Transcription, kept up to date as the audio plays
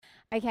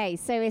Okay,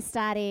 so we're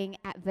starting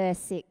at verse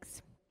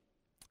 6.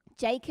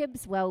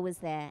 Jacob's well was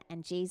there,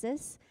 and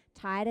Jesus,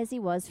 tired as he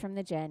was from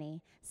the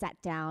journey, sat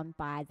down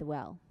by the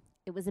well.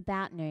 It was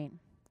about noon.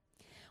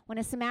 When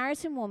a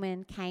Samaritan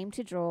woman came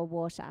to draw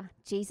water,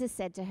 Jesus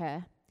said to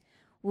her,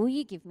 "Will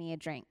you give me a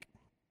drink?"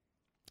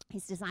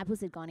 His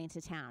disciples had gone into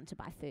town to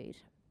buy food.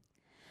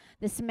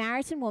 The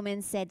Samaritan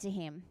woman said to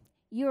him,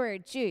 "You are a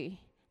Jew,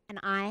 and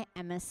I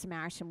am a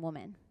Samaritan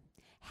woman.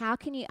 How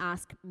can you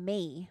ask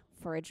me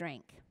for a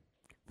drink?"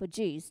 For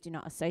Jews do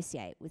not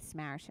associate with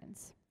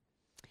Samaritans.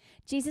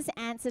 Jesus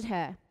answered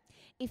her,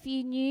 "If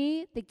you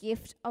knew the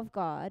gift of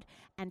God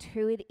and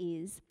who it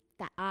is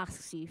that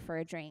asks you for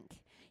a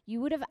drink,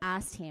 you would have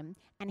asked him,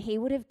 and he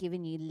would have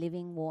given you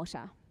living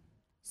water."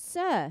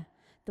 "Sir,"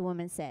 the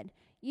woman said,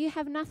 "you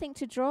have nothing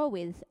to draw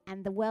with,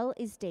 and the well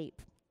is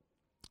deep.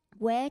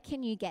 Where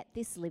can you get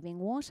this living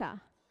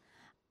water?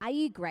 Are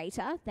you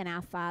greater than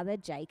our father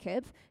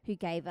Jacob, who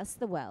gave us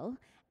the well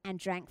and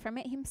drank from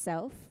it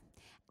himself,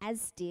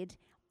 as did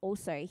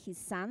also his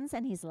sons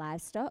and his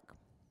livestock?"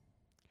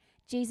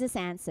 Jesus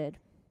answered,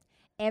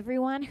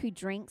 "Everyone who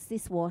drinks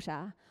this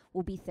water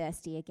will be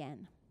thirsty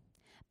again.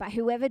 But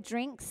whoever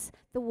drinks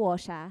the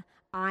water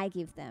I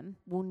give them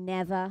will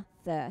never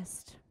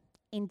thirst.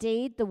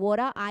 Indeed, the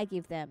water I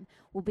give them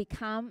will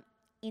become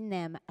in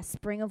them a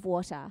spring of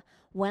water,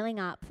 welling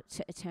up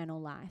to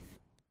eternal life."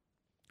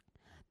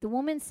 The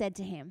woman said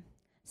to him,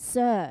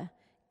 "Sir,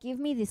 give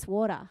me this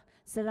water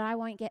so that I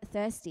won't get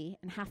thirsty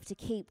and have to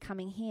keep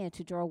coming here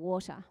to draw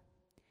water."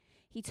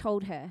 He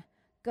told her,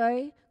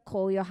 "Go,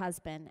 call your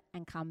husband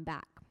and come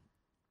back."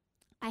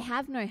 "I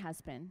have no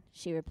husband,"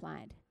 she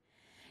replied.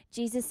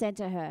 Jesus said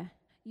to her,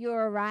 "You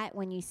are right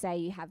when you say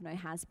you have no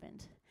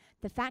husband.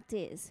 The fact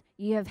is,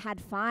 you have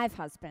had 5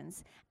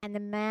 husbands, and the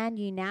man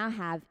you now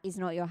have is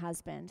not your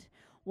husband.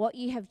 What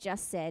you have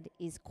just said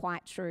is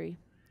quite true."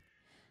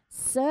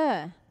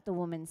 "Sir," the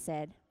woman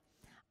said,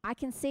 "I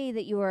can see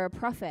that you are a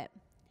prophet.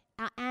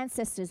 Our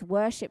ancestors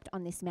worshipped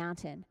on this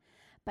mountain,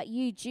 but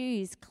you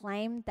Jews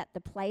claim that the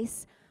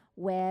place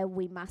where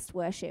we must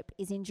worship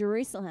is in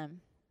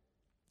Jerusalem."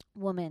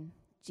 "Woman,"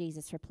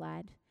 Jesus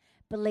replied,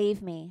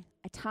 "believe me,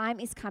 a time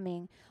is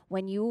coming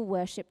when you will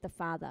worship the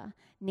Father,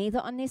 neither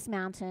on this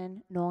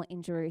mountain nor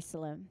in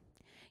Jerusalem.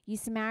 You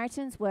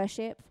Samaritans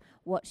worship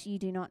what you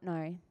do not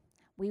know.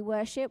 We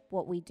worship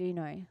what we do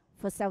know,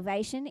 for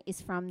salvation is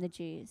from the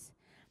Jews.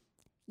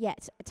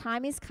 Yet a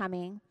time is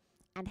coming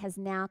and has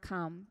now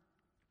come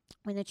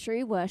when the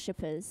true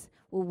worshippers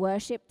will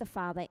worship the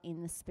Father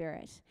in the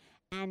Spirit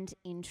and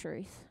in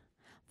truth,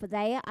 for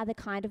they are the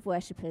kind of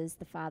worshippers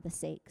the Father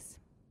seeks.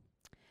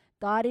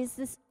 God is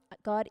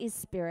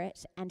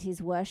Spirit, and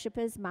his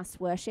worshippers must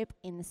worship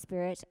in the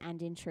Spirit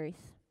and in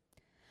truth."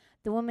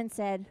 The woman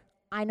said,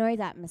 I know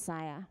that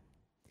Messiah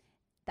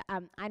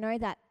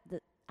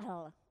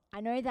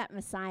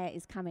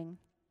is coming.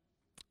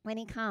 When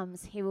he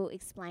comes, he will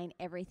explain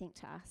everything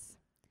to us."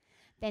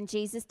 Then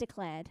Jesus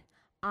declared,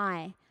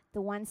 "I,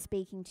 the one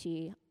speaking to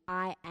you,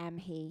 I am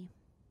he."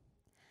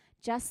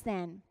 Just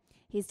then,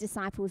 his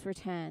disciples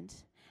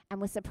returned and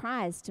were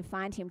surprised to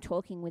find him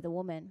talking with a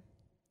woman.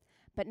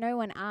 But no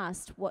one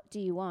asked, "What do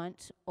you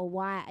want?" or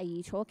 "Why are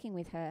you talking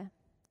with her?"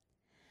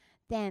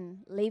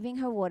 Then, leaving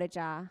her water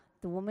jar,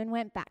 the woman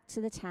went back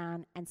to the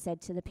town and said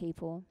to the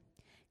people,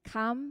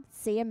 "Come,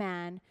 see a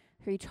man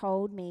who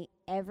told me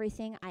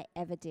everything I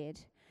ever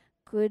did.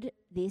 Could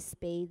this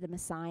be the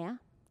Messiah?"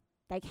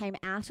 They came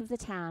out of the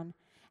town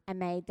and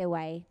made their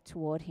way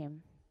toward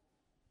him.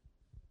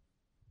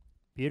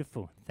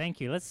 Beautiful.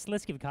 Thank you.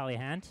 Let's give Carly a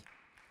hand.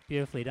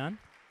 Beautifully done.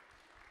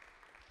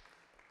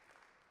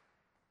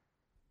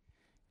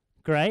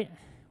 Great.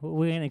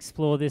 We're going to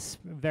explore this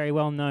very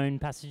well-known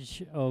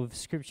passage of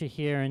Scripture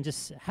here and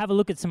just have a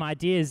look at some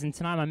ideas. And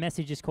tonight my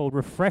message is called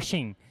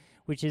Refreshing,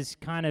 which is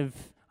kind of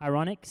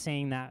ironic,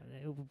 seeing that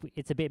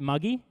it's a bit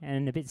muggy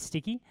and a bit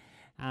sticky.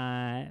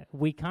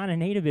 We kind of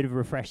need a bit of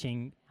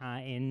refreshing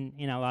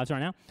in our lives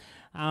right now.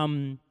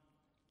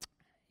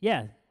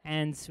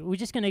 And we're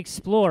just going to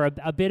explore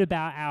a bit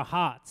about our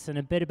hearts and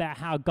a bit about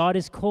how God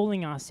is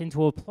calling us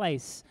into a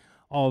place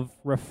of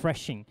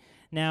refreshing.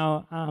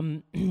 Now,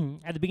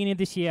 at the beginning of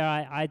this year,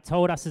 I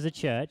told us as a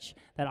church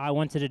that I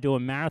wanted to do a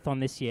marathon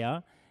this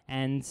year.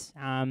 And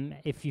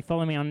if you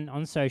follow me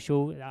on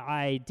social,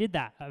 I did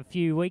that a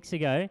few weeks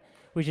ago,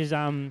 which is,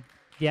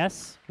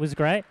 was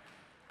great.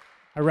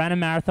 I ran a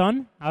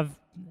marathon.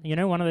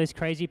 One of those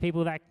crazy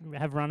people that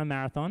have run a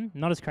marathon.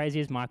 Not as crazy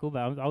as Michael,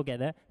 but I'll get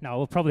there.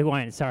 No, I probably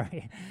won't,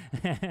 sorry.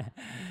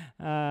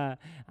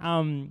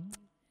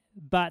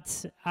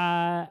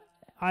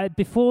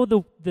 Before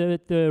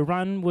the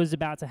run was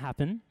about to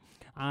happen,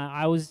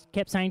 I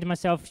kept saying to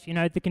myself,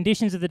 the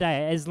conditions of the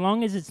day, as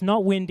long as it's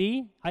not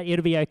windy,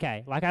 it'll be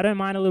okay. Like, I don't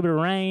mind a little bit of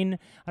rain.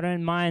 I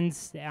don't mind,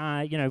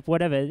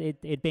 whatever,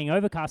 it being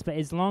overcast. But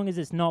as long as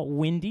it's not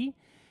windy,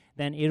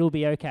 then it'll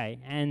be okay.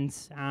 And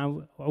I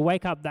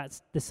wake up,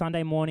 that's the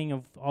Sunday morning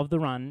of the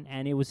run,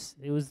 and it was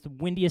the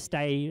windiest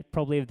day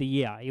probably of the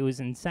year. It was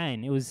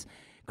insane. It was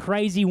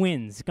crazy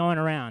winds going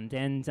around,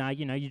 and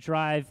you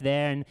drive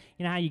there, and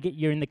you know how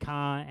you're in the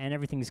car and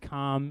everything's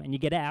calm, and you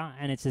get out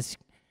and it's this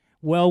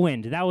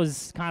whirlwind. That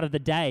was kind of the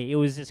day. It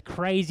was this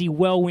crazy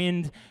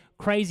whirlwind,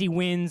 crazy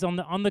winds on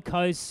the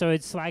coast, so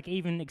it's like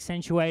even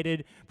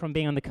accentuated from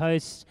being on the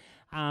coast,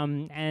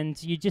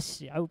 and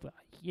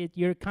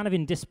you're kind of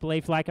in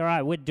disbelief, like, all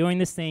right, we're doing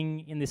this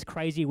thing in this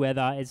crazy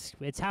weather,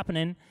 it's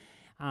happening,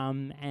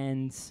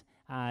 and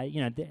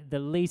the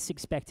least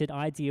expected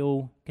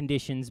ideal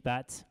conditions,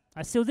 but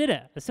I still did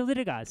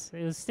it, guys.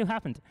 It still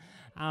happened,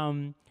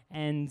 the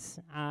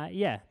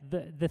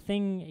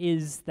thing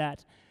is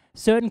that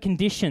certain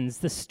conditions,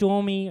 the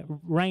stormy,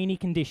 rainy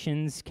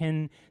conditions,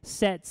 can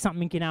set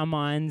something in our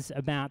minds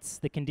about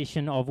the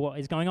condition of what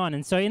is going on.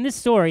 And so in this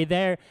story,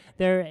 there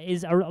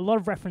is a lot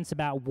of reference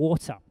about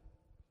water.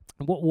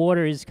 What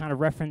water is kind of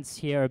referenced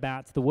here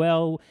about the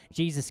well,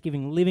 Jesus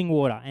giving living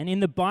water. And in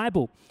the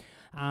Bible,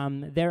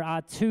 there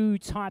are two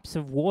types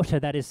of water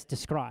that is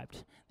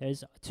described.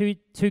 There's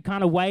two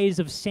kind of ways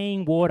of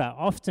seeing water,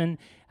 often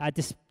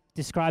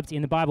described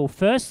in the Bible.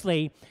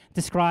 Firstly,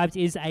 described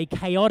is a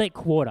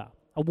chaotic water.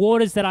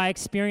 Waters that I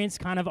experienced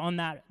kind of on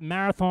that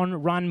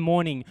marathon run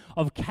morning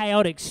of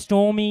chaotic,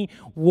 stormy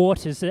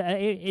waters.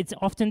 It's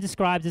often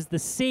described as the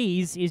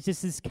seas is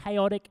just this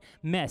chaotic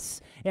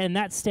mess. And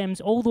that stems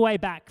all the way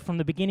back from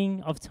the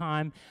beginning of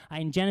time.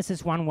 In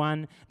Genesis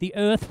 1:1, the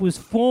earth was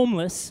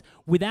formless,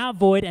 without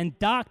void, and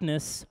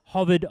darkness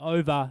hovered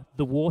over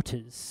the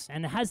waters.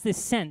 And it has this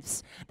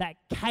sense that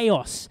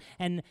chaos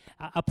and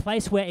a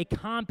place where it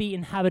can't be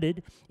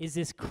inhabited is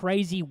this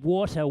crazy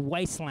water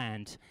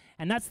wasteland.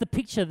 And that's the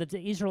picture that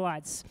the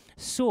Israelites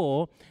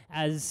saw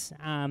as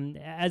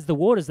the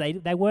waters.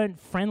 They weren't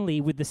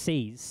friendly with the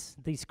seas,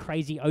 this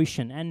crazy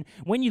ocean. And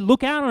when you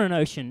look out on an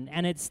ocean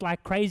and it's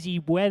like crazy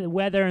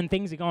weather and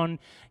things are going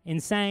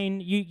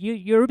insane,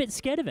 you're a bit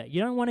scared of it.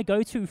 You don't want to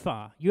go too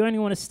far. You only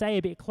want to stay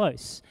a bit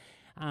close.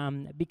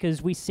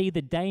 Because we see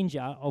the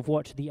danger of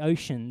what the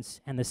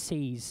oceans and the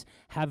seas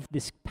have,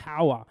 this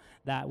power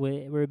that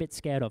we're a bit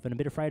scared of and a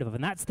bit afraid of.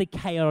 And that's the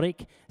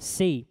chaotic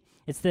sea.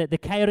 It's the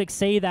chaotic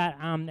sea that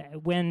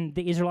when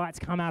the Israelites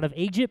come out of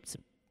Egypt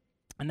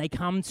and they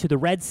come to the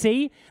Red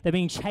Sea, they're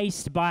being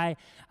chased by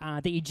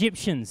the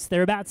Egyptians.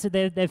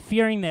 They're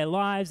fearing their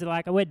lives. They're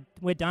like, oh,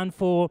 we're done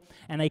for.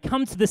 And they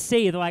come to the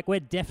sea. They're like, we're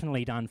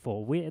definitely done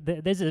for.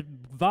 There's a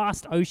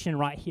vast ocean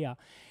right here.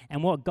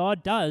 And what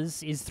God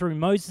does is through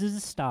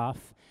Moses'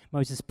 staff,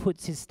 Moses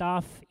puts his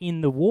staff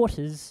in the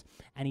waters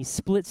and he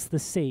splits the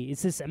sea.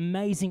 It's this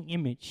amazing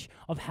image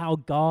of how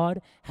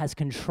God has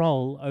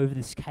control over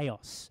this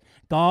chaos.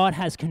 God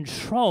has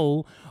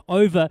control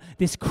over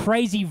this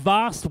crazy,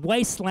 vast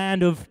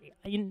wasteland of,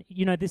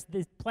 this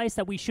place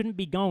that we shouldn't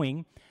be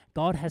going.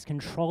 God has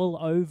control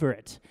over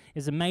it.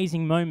 There's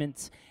amazing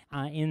moments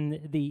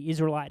in the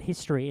Israelite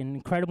history, an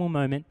incredible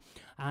moment,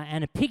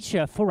 and a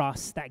picture for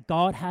us that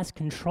God has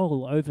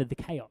control over the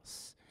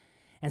chaos.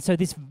 And so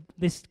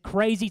this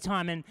crazy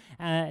time,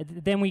 and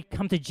then we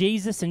come to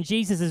Jesus, and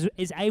Jesus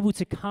is able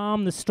to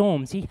calm the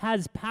storms. He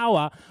has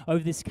power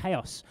over this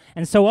chaos.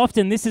 And so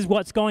often this is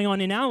what's going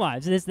on in our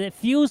lives. It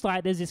feels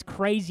like there's this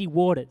crazy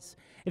waters.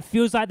 It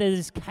feels like there's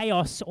this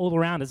chaos all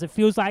around us. It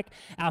feels like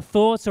our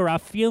thoughts or our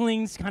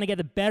feelings kind of get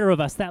the better of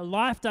us, that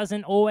life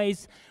doesn't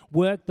always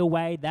work the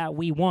way that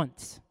we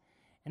want.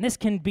 And this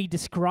can be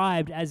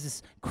described as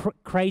this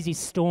crazy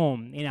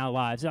storm in our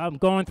lives. I'm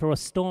going through a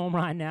storm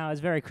right now. It's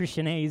very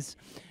Christianese,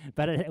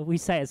 but we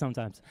say it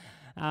sometimes.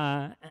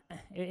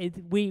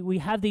 We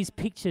have these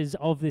pictures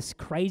of this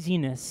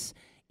craziness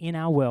in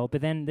our world,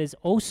 but then there's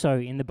also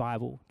in the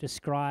Bible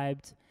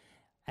described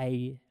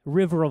a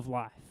river of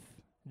life.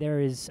 There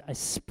is a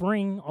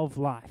spring of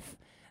life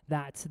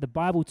that the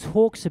Bible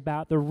talks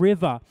about, the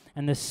river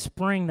and the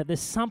spring, that there's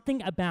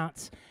something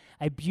about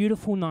a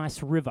beautiful,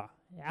 nice river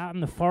out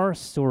in the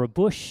forest or a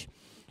bush,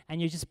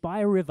 and you're just by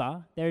a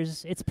river.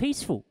 It's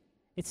peaceful.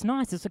 It's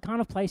nice. It's the kind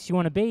of place you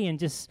want to be and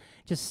just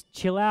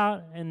chill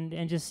out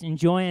and just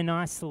enjoy a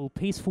nice little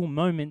peaceful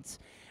moment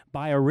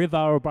by a river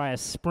or by a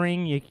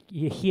spring.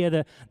 You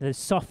hear the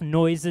soft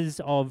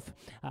noises of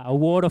a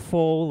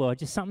waterfall or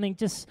just something,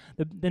 just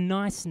the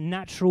nice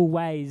natural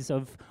ways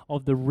of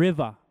the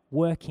river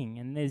working.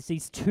 And there's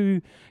these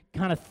two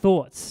kind of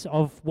thoughts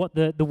of what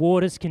the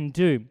waters can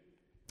do.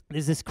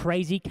 There's this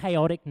crazy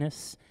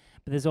chaoticness,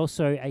 but there's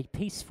also a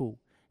peaceful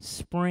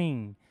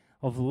spring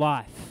of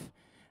life,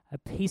 a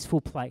peaceful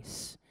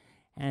place.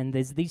 And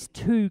there's these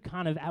two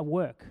kind of at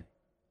work,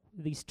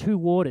 these two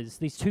waters,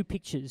 these two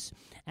pictures,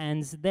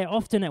 and they're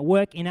often at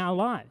work in our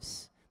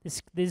lives.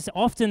 There's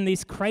often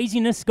this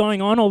craziness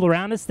going on all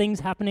around us,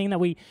 things happening that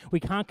we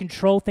can't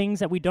control,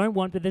 things that we don't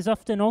want, but there's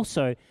often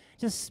also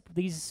just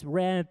these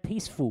rare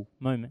peaceful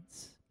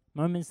moments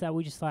that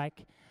we just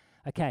like,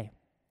 okay,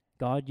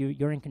 God,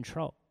 you're in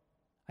control.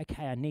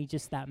 Okay, I need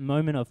just that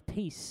moment of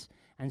peace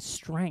and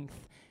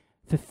strength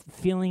for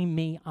filling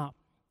me up.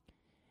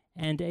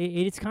 And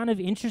it's kind of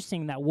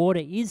interesting that water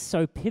is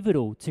so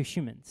pivotal to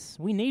humans.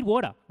 We need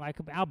water. Like,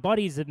 our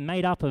bodies are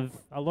made up of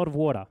a lot of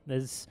water.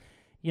 There's,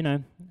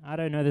 I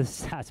don't know the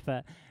stats,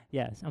 but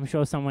Yes, I'm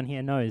sure someone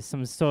here knows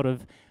some sort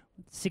of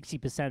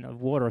 60%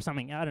 of water or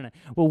something. I don't know.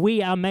 Well,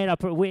 we are made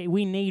up.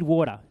 We need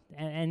water,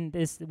 and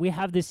we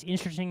have this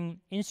interesting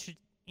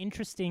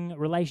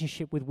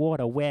relationship with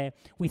water where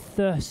we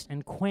thirst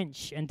and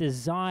quench and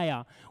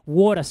desire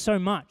water so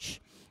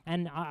much.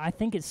 And I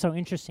think it's so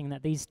interesting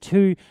that these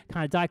two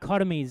kind of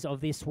dichotomies of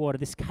this water,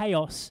 this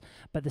chaos,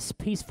 but this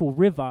peaceful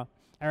river,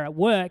 are at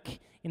work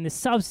in the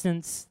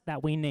substance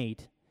that we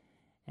need.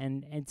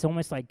 And it's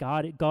almost like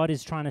God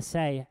is trying to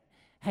say,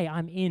 hey,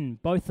 I'm in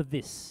both of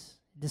this.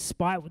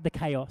 Despite the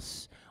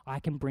chaos, I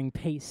can bring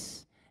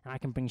peace and I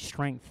can bring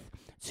strength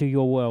to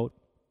your world.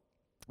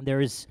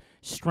 There is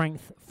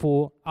strength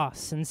for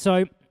us. And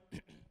so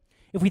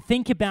if we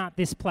think about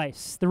this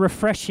place, the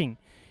refreshing,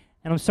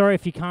 and I'm sorry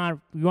if you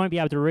won't be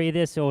able to read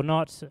this or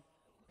not,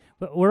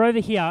 but we're over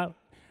here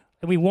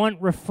and we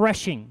want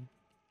refreshing.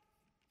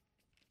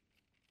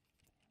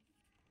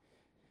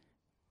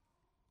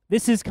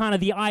 This is kind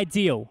of the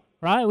ideal,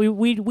 right?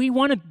 We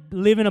want to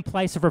live in a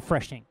place of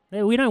refreshing.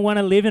 We don't want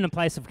to live in a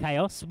place of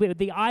chaos.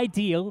 The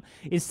ideal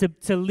is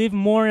to live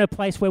more in a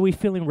place where we're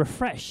feeling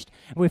refreshed.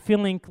 We're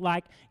feeling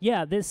like,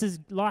 yeah,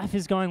 life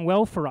is going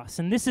well for us.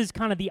 And this is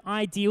kind of the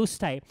ideal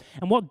state.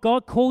 And what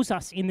God calls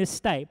us in this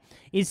state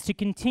is to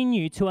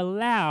continue to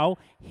allow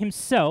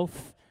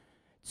Himself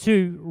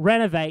to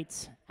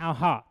renovate our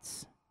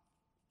hearts.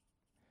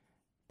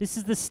 This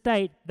is the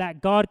state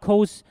that God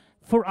calls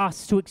for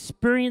us to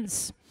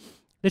experience.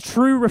 The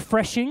true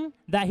refreshing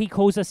that He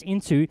calls us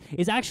into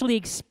is actually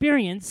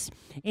experienced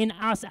in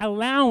us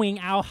allowing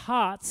our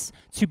hearts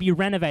to be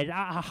renovated,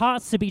 our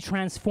hearts to be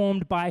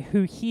transformed by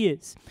who He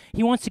is.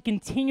 He wants to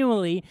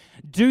continually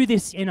do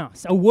this in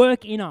us, a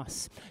work in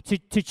us,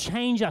 to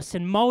change us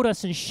and mold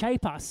us and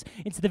shape us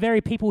into the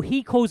very people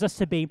He calls us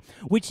to be,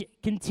 which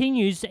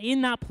continues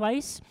in that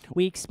place,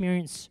 we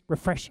experience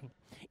refreshing.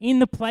 In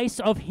the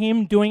place of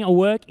Him doing a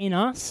work in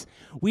us,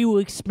 we will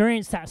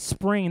experience that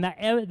spring, that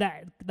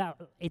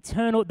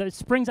eternal, that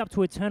springs up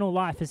to eternal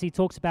life, as He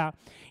talks about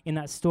in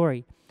that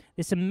story.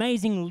 This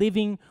amazing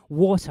living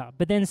water.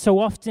 But then so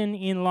often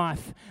in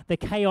life, the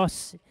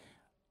chaos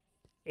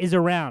is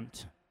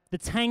around. The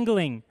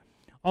tangling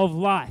of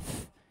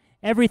life.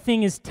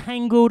 Everything is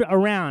tangled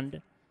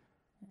around.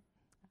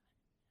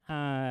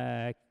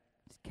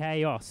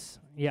 Chaos.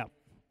 Yeah.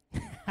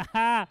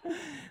 That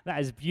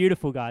is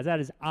beautiful, guys. That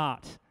is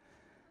art.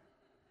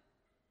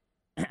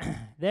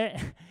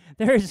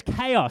 There is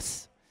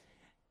chaos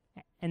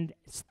and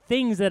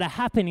things that are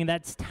happening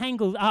that's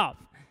tangled up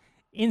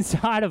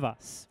inside of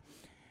us.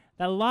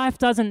 That life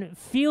doesn't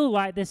feel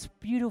like this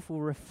beautiful,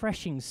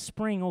 refreshing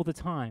spring all the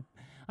time.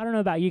 I don't know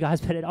about you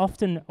guys, but it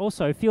often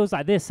also feels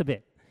like this a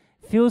bit.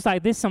 It feels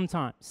like this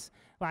sometimes.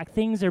 Like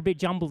things are a bit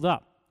jumbled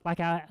up. Like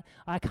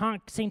I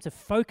can't seem to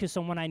focus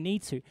on what I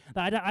need to.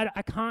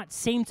 I can't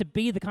seem to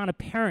be the kind of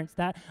parent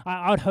that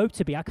I would hope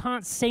to be. I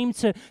can't seem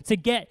to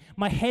get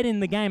my head in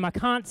the game. I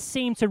can't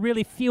seem to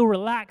really feel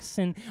relaxed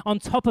and on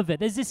top of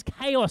it. There's this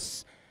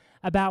chaos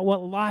about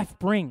what life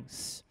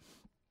brings.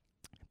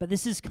 But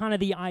this is kind of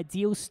the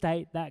ideal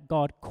state that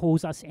God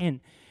calls us in.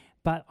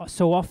 But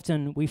so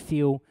often we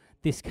feel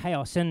this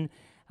chaos. And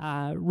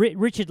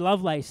Richard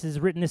Lovelace has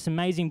written this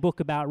amazing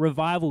book about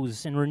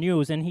revivals and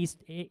renewals, and he's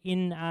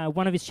in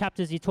one of his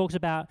chapters he talks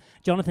about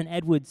Jonathan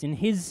Edwards and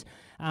his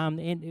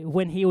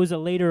when he was a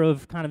leader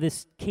of kind of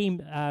this key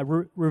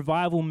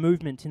revival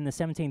movement in the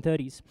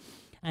 1730s,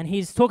 and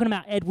he's talking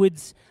about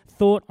Edwards'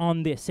 thought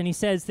on this, and he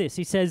says this.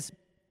 He says,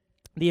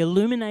 "The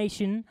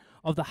illumination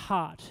of the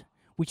heart,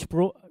 which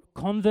brought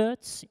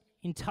converts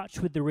in touch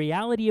with the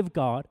reality of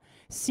God,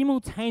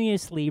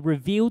 simultaneously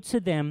revealed to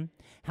them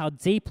how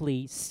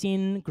deeply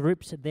sin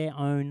gripped their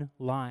own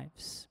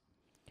lives.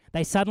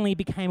 They suddenly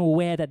became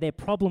aware that their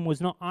problem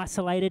was not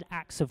isolated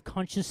acts of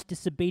conscious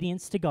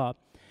disobedience to God,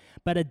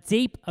 but a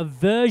deep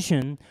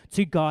aversion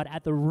to God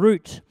at the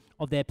root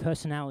of their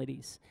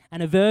personalities,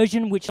 an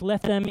aversion which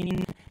left them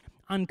in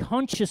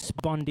unconscious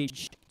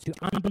bondage to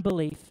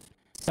unbelief,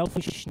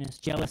 selfishness,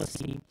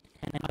 jealousy,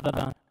 and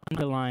other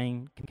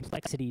underlying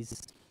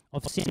complexities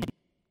of sin."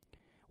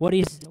 What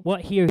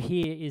here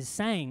is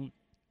saying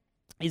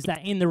is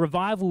that in the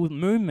revival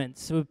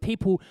movements, where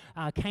people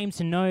came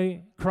to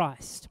know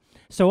Christ,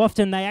 so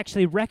often they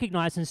actually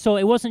recognized and saw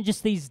it wasn't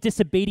just these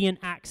disobedient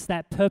acts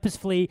that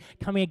purposefully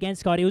coming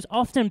against God. It was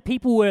often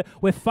people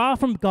were far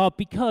from God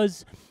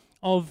because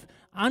of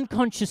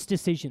unconscious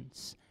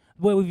decisions,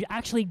 where we've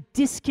actually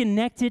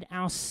disconnected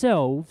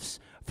ourselves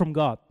from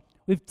God.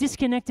 We've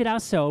disconnected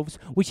ourselves,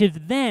 which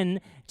have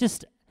then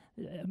just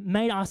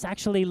made us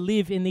actually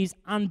live in these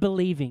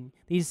unbelieving,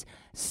 these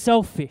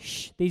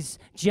selfish, these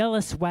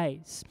jealous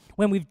ways.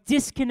 When we've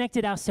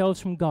disconnected ourselves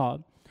from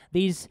God,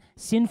 these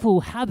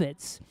sinful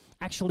habits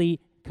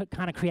actually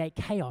kind of create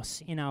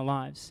chaos in our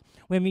lives.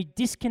 When we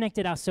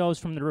disconnected ourselves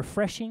from the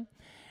refreshing,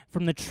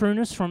 from the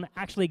trueness, from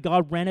actually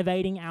God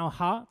renovating our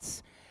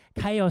hearts,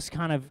 chaos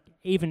kind of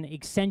even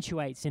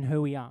accentuates in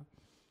who we are.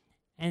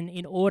 And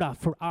in order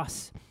for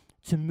us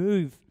to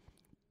move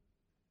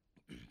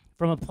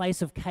from a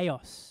place of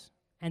chaos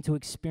and to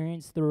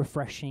experience the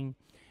refreshing,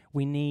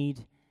 we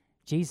need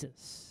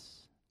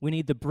Jesus. We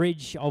need the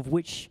bridge of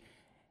which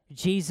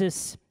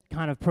Jesus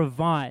kind of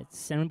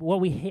provides. And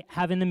what we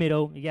have in the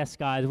middle, yes,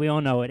 guys, we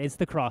all know it. It's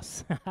the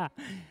cross.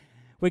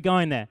 We're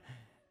going there.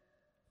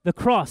 The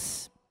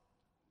cross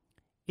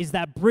is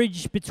that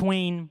bridge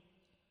between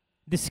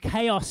this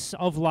chaos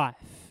of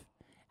life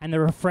and the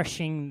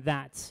refreshing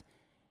that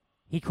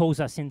he calls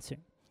us into.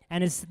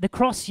 And it's the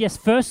cross, yes,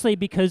 firstly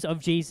because of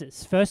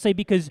Jesus. Firstly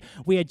because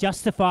we are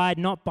justified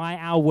not by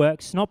our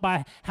works, not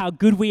by how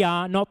good we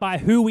are, not by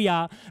who we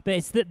are, but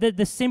it's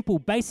the simple,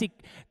 basic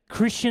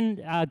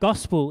Christian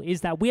gospel is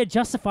that we are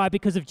justified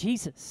because of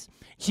Jesus.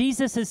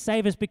 Jesus has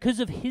saved us because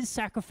of his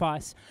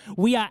sacrifice.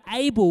 We are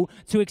able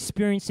to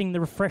experiencing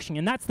the refreshing.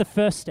 And that's the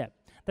first step.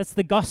 That's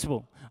the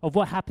gospel of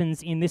what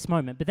happens in this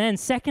moment. But then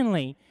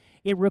secondly,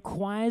 it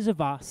requires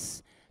of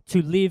us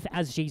to live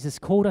as Jesus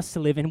called us to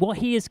live. And what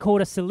he has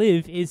called us to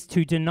live is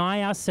to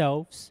deny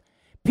ourselves,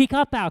 pick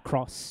up our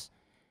cross,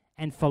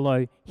 and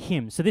follow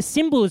him. So this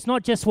symbol is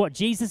not just what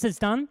Jesus has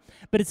done,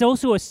 but it's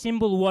also a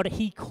symbol of what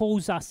he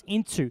calls us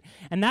into.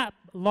 And that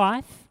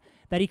life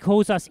that he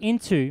calls us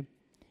into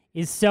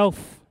is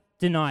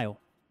self-denial.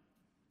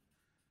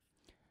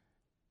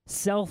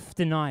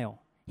 Self-denial.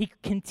 He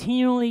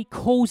continually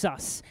calls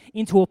us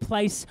into a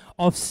place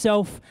of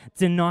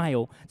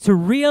self-denial to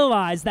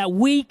realize that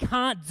we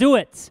can't do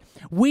it.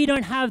 We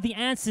don't have the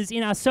answers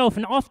in ourselves.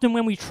 And often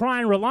when we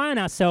try and rely on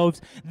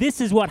ourselves, this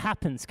is what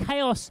happens.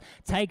 Chaos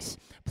takes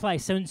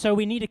place. And so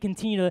we need to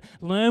continue to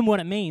learn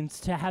what it means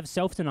to have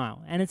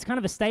self-denial. And it's kind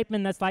of a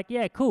statement that's like,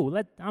 yeah, cool.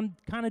 I'm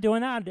kind of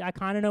doing that. I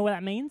kind of know what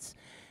that means.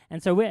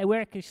 And so we're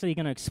actually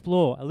going to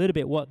explore a little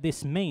bit what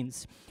this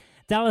means.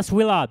 Dallas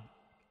Willard,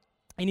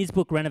 in his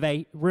book,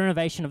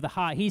 Renovation of the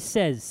Heart, he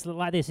says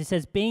like this, he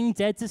says, being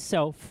dead to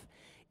self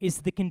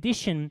is the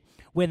condition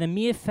where the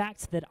mere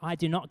fact that I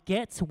do not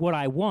get what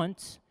I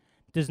want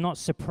does not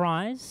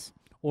surprise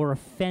or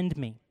offend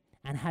me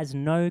and has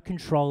no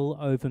control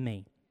over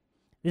me.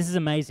 This is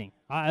amazing.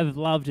 I've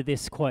loved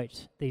this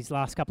quote these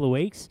last couple of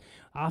weeks.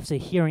 After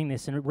hearing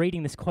this and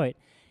reading this quote,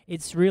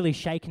 it's really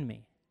shaken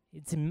me.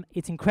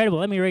 It's incredible.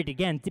 Let me read it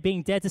again.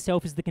 Being dead to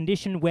self is the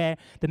condition where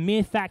the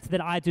mere fact that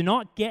I do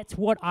not get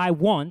what I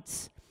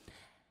want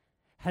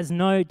does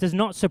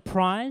not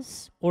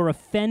surprise or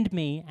offend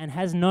me and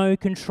has no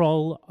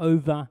control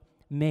over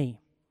me.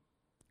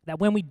 That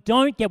when we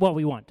don't get what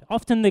we want,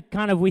 often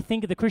we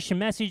think of the Christian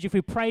message, if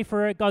we pray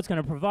for it, God's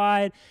going to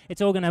provide,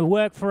 it's all going to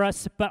work for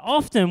us. But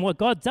often what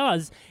God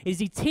does is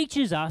he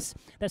teaches us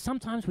that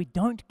sometimes we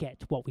don't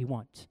get what we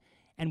want.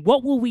 And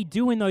what will we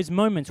do in those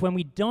moments when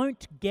we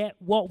don't get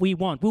what we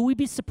want? Will we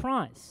be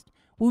surprised?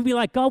 Will we be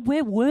like, God,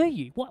 where were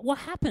you? What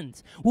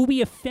happened? Will we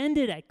be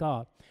offended at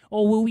God?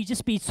 Or will we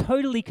just be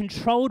totally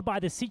controlled by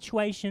the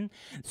situation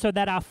so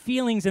that our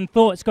feelings and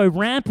thoughts go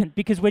rampant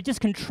because we're just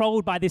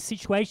controlled by this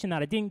situation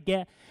that I didn't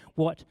get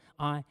what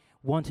I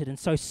wanted? And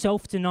so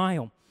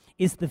self-denial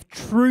is the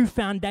true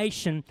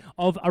foundation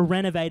of a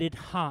renovated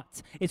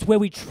heart. It's where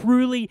we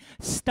truly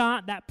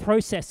start that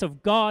process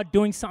of God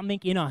doing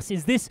something in us.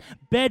 Is this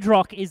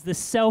bedrock, is the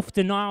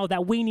self-denial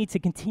that we need to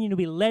continue to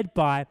be led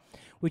by,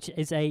 which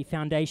is a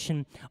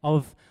foundation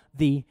of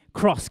the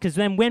cross. Because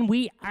then when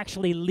we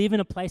actually live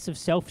in a place of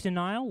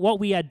self-denial, what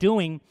we are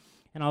doing,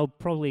 and I'll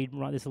probably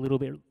write this a little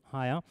bit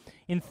higher,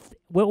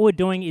 what we're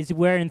doing is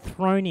we're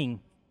enthroning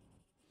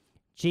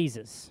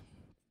Jesus.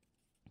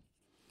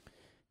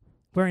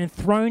 We're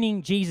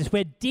enthroning Jesus.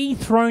 We're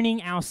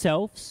dethroning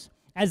ourselves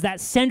as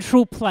that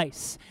central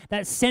place,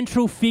 that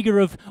central figure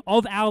of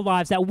our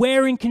lives, that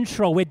we're in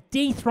control. We're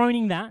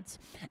dethroning that,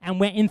 and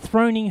we're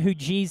enthroning who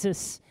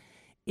Jesus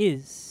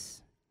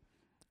is.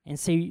 And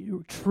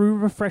so true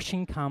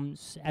refreshing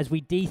comes as we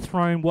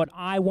dethrone what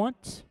I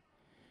want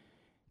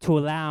to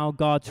allow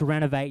God to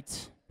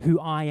renovate who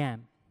I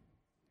am.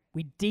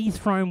 We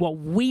dethrone what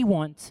we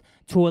want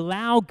to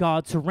allow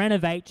God to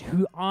renovate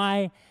who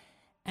I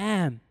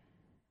am.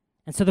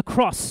 And so the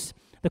cross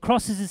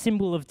is a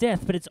symbol of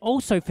death, but it's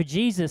also for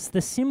Jesus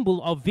the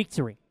symbol of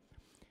victory.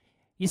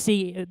 You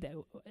see,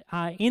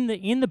 in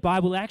the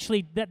Bible,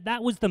 actually,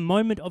 that was the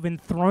moment of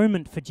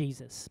enthronement for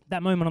Jesus,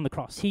 that moment on the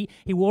cross. He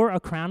wore a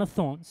crown of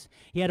thorns.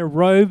 He had a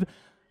robe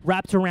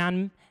wrapped around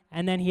him,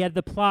 and then he had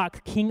the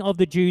plaque, King of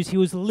the Jews. He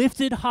was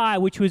lifted high,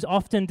 which was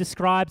often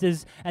described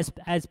as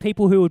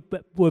people who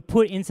were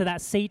put into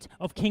that seat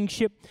of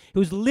kingship. He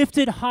was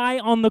lifted high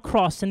on the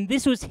cross, and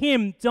this was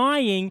him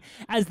dying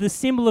as the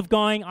symbol of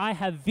going, I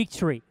have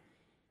victory.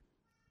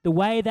 The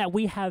way that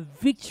we have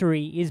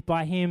victory is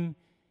by him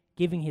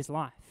giving his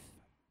life.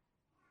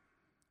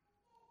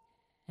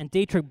 And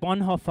Dietrich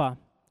Bonhoeffer,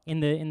 in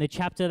the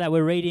chapter that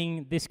we're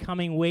reading this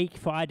coming week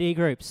for ID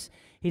groups,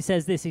 he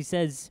says this, he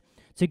says,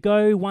 to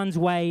go one's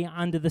way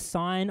under the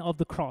sign of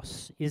the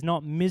cross is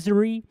not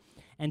misery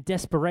and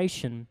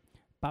desperation,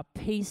 but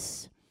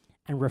peace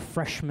and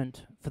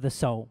refreshment for the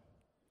soul.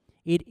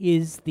 It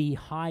is the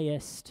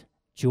highest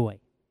joy.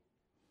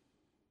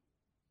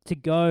 To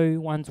go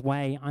one's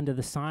way under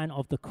the sign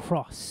of the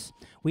cross.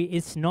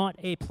 It's not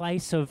a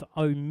place of,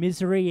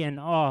 misery and,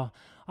 I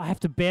have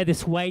to bear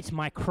this weight,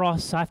 my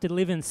cross. I have to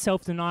live in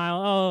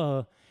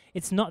self-denial.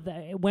 It's not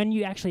that when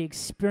you actually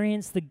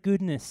experience the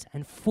goodness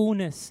and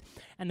fullness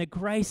and the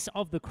grace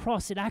of the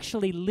cross, it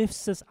actually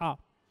lifts us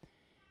up.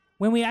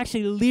 When we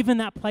actually live in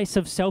that place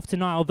of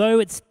self-denial, though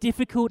it's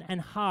difficult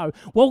and hard,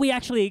 what we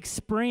actually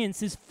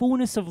experience is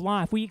fullness of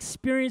life. We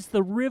experience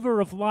the river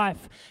of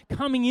life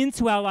coming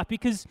into our life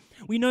because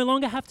we no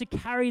longer have to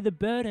carry the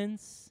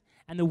burdens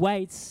and the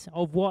weights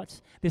of what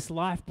this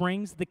life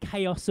brings, the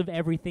chaos of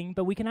everything,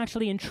 but we can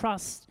actually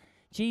entrust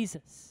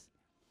Jesus.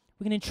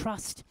 We can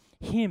entrust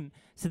Him.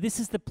 So this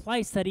is the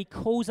place that He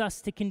calls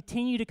us to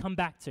continue to come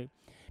back to,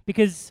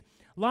 because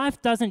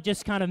life doesn't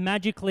just kind of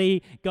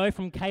magically go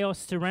from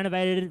chaos to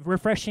renovated,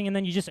 refreshing, and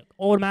then you just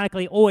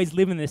automatically always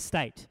live in this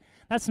state.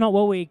 That's not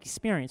what we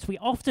experience. We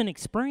often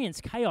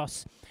experience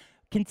chaos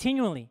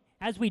continually.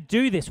 As we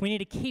do this, we need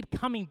to keep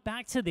coming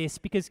back to this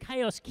because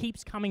chaos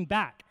keeps coming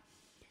back.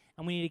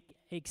 And we need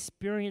to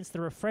experience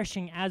the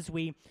refreshing as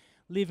we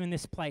live in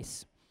this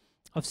place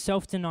of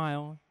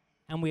self-denial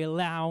and we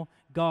allow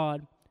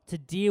God to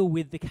deal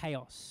with the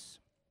chaos.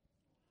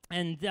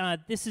 And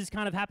this has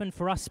kind of happened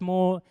for us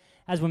more.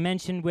 As we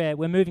mentioned, we're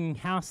moving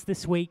house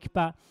this week,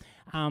 but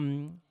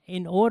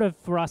in order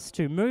for us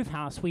to move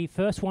house, we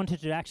first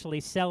wanted to actually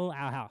sell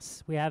our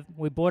house.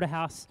 We bought a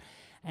house,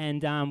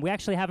 and we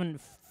actually haven't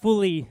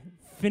fully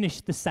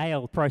finished the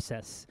sale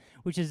process,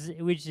 which is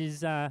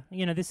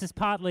this is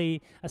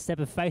partly a step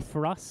of faith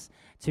for us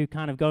to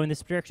kind of go in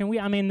this direction.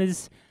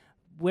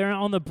 We're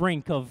on the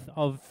brink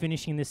of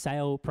finishing the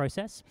sale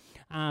process.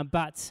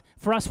 But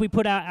for us, we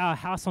put our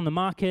house on the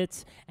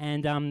market,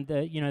 and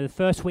the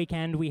first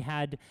weekend we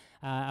had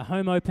a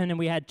home open, and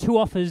we had 2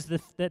 offers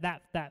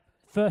that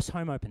first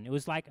home open. It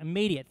was like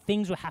immediate.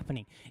 Things were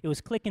happening. It was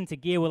clicking to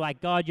gear. We're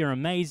like, God, you're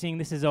amazing.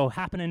 This is all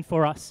happening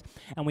for us.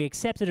 And we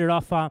accepted an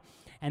offer,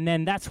 and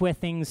then that's where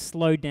things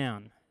slowed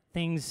down.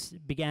 Things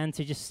began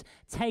to just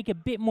take a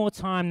bit more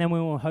time than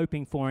we were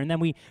hoping for. And then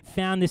we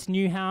found this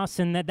new house,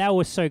 and they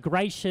were so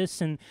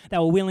gracious, and they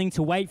were willing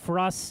to wait for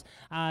us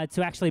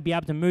to actually be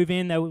able to move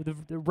in. They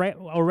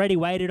already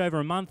waited over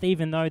a month,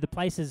 even though the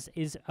place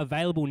is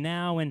available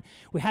now. And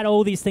we had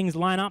all these things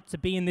line up to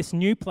be in this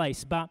new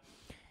place. But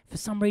for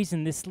some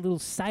reason, this little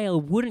sale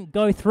wouldn't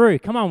go through.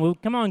 Come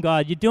on,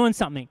 God, you're doing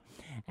something.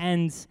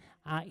 And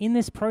in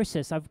this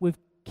process, we've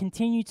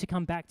continued to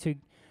come back to,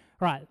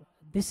 right,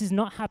 this is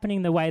not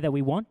happening the way that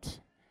we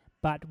want,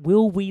 but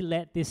will we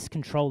let this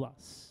control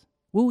us?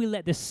 Will we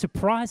let this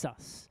surprise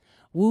us?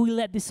 Will we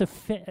let this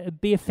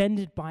be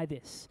offended by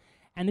this?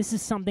 And this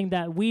is something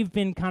that we've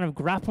been kind of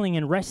grappling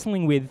and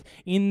wrestling with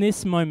in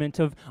this moment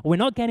of we're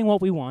not getting what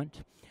we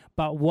want,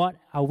 but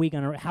how are we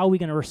going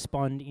to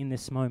respond in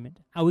this moment?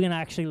 Are we going to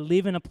actually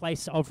live in a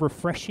place of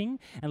refreshing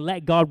and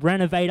let God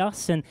renovate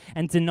us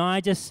and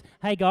deny just,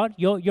 hey, God,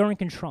 you're in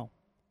control.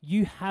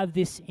 You have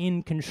this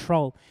in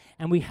control.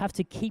 And we have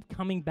to keep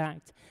coming back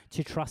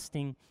to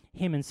trusting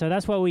Him. And so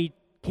that's what we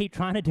keep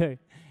trying to do.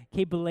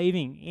 Keep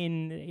believing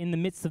in the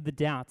midst of the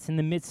doubts, in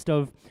the midst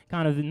of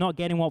kind of not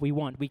getting what we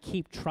want. We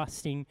keep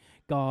trusting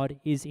God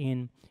is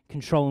in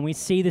control. And we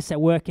see this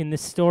at work in the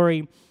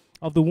story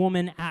of the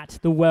woman at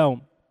the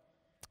well.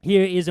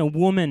 Here is a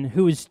woman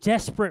who is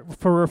desperate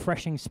for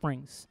refreshing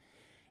springs.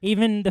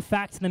 Even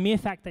the mere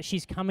fact that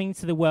she's coming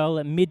to the well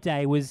at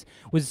midday was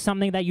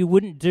something that you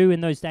wouldn't do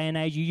in those day and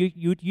age.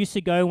 You used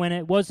to go when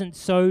it wasn't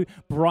so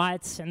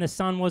bright and the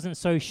sun wasn't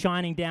so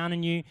shining down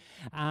on you,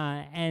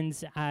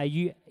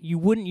 you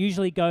wouldn't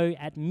usually go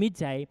at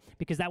midday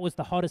because that was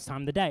the hottest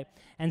time of the day.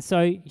 And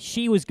so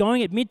she was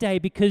going at midday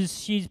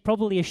because she's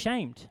probably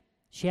ashamed.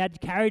 She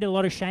had carried a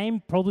lot of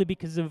shame, probably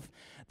because of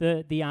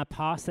the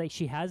past that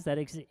she has that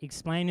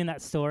explained in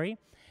that story.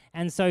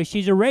 And so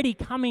she's already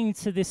coming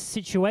to this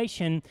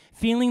situation,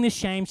 feeling the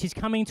shame. She's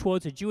coming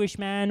towards a Jewish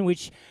man,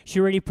 which she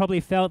already probably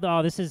felt,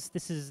 oh, this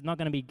is not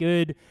going to be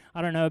good.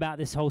 I don't know about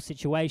this whole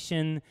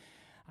situation.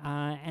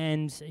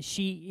 And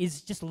she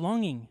is just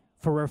longing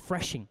for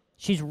refreshing.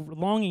 She's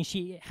longing.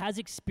 She has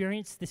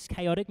experienced this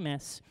chaotic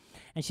mess,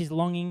 and she's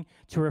longing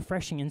to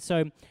refreshing. And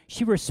so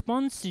she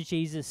responds to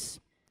Jesus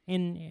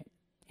in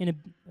an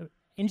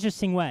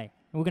interesting way.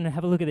 And we're going to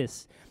have a look at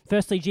this.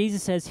 Firstly,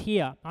 Jesus says,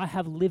 here, I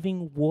have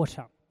living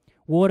water.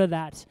 Water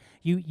that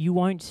you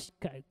won't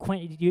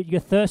your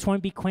thirst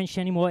won't be quenched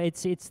anymore.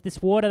 It's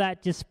this water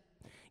that just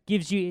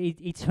gives you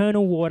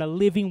eternal water,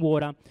 living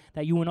water,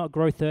 that you will not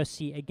grow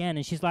thirsty again.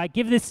 And she's like,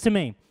 give this to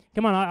me.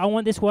 Come on, I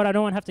want this water. I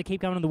don't want to have to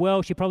keep going to the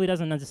well. She probably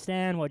doesn't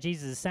understand what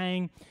Jesus is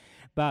saying.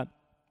 But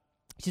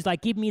she's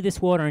like, give me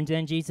this water. And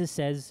then Jesus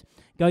says,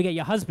 go get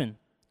your husband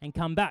and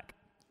come back.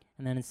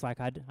 And then it's like,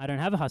 I don't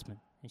have a husband.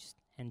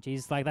 And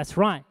Jesus is like, that's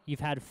right. You've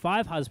had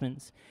 5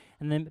 husbands,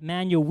 and the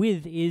man you're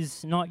with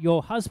is not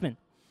your husband.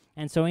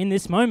 And so in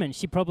this moment,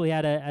 she probably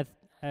had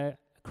a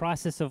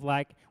crisis of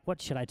like, what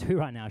should I do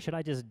right now? Should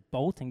I just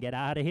bolt and get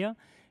out of here?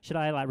 Should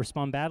I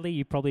respond badly?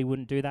 You probably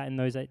wouldn't do that in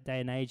those day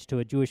and age to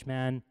a Jewish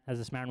man as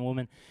a Samaritan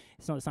woman.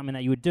 It's not something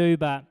that you would do,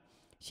 but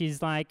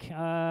she's like,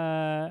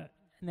 and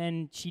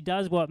then she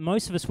does what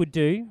most of us would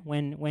do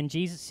when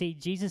Jesus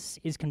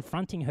is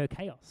confronting her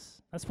chaos.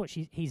 That's what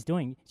he's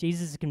doing.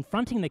 Jesus is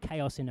confronting the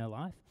chaos in her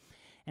life,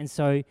 And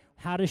so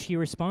how does she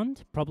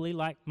respond? Probably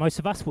like most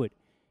of us would.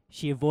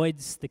 She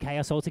avoids the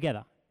chaos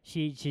altogether.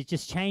 She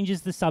just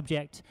changes the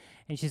subject,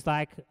 and she's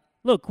like,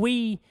 look,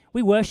 we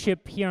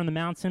worship here on the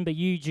mountain, but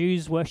you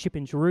Jews worship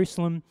in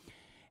Jerusalem.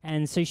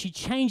 And so she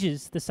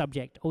changes the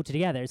subject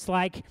altogether. It's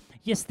like,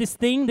 yes, this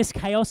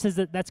chaos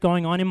that's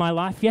going on in my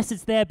life, yes,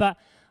 it's there, but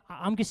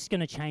I'm just going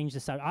to change the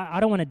subject.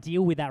 I don't want to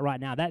deal with that right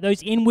now.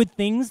 Those inward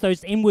things,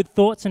 those inward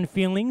thoughts and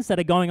feelings that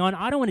are going on,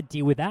 I don't want to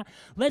deal with that.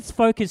 Let's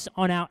focus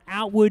on our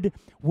outward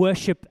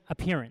worship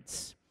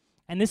appearance.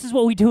 And this is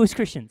what we do as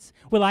Christians.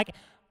 We're like,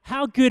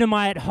 how good am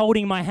I at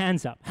holding my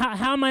hands up?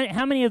 How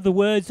many of the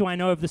words do I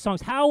know of the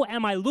songs? How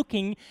am I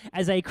looking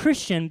as a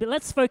Christian? But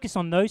let's focus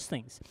on those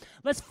things.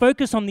 Let's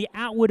focus on the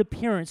outward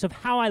appearance of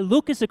how I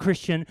look as a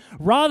Christian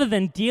rather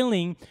than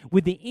dealing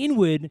with the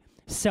inward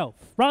self.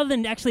 Rather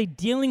than actually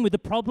dealing with the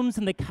problems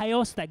and the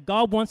chaos that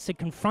God wants to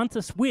confront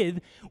us with,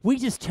 we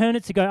just turn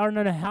it to go, I don't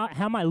know, how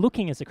am I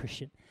looking as a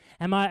Christian?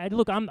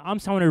 I'm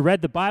someone who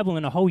read the Bible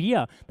in a whole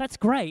year. That's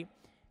great.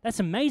 That's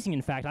amazing,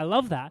 in fact. I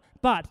love that.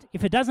 But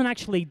if it doesn't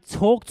actually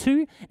talk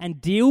to and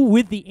deal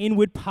with the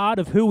inward part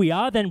of who we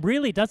are, then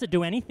really does it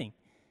do anything?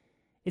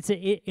 It's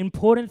an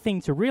important thing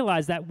to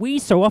realize that we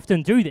so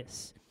often do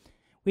this.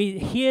 We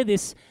hear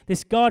this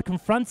God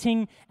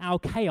confronting our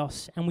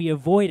chaos, and we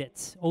avoid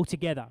it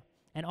altogether.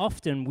 And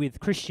often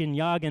with Christian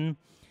jargon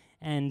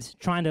and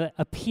trying to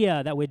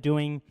appear that we're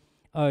doing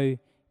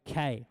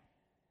okay.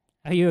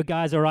 Are you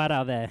guys all right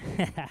out there?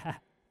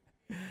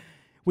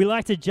 We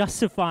like to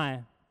justify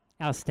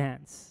our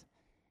stance.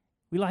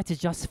 We like to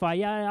justify,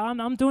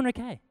 I'm doing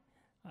okay.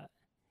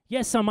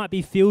 Yes, I might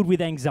be filled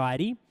with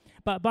anxiety,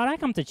 but I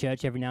come to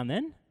church every now and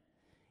then.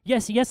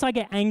 Yes, I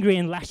get angry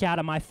and lash out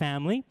at my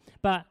family,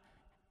 but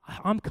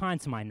I'm kind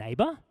to my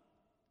neighbor.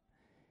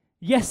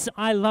 Yes,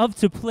 I love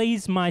to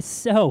please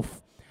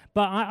myself,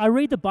 but I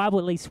read the Bible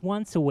at least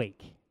once a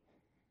week.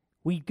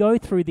 We go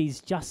through these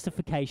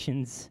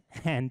justifications,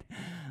 and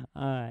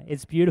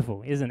it's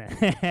beautiful, isn't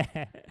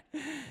it?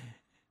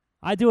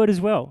 I do it as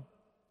well.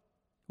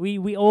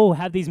 We all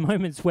have these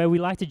moments where we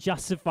like to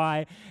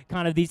justify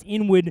kind of these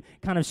inward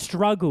kind of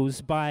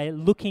struggles by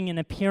looking and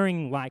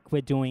appearing like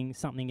we're doing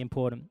something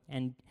important.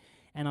 And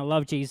I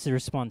love Jesus'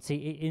 response.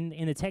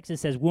 In the text it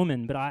says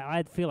woman, but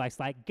I feel like it's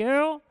like,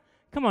 girl,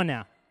 come on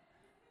now.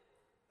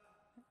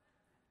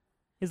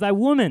 It's like,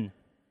 woman,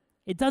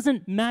 it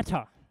doesn't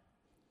matter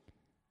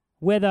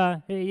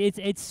whether,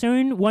 it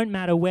soon won't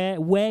matter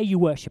where you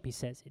worship, he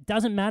says. It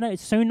doesn't matter.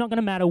 It's soon not going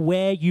to matter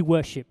where you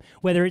worship,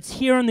 whether it's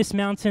here on this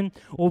mountain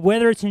or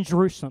whether it's in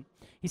Jerusalem.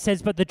 He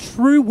says, but the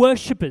true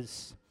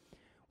worshippers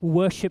will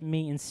worship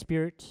me in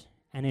spirit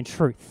and in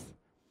truth.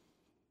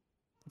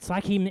 It's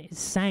like him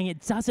saying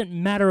it doesn't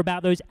matter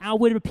about those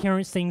outward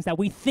appearance things that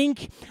we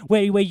think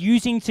we're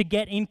using to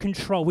get in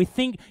control. We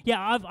think,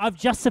 I've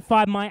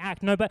justified my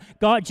act. No, but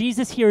God,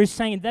 Jesus here is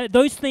saying that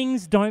those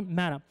things don't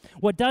matter.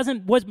 What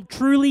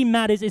truly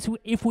matters is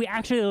if we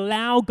actually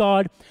allow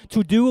God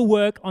to do a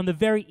work on the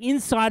very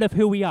inside of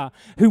who we are,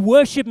 who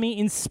worship me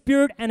in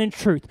spirit and in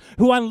truth,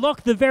 who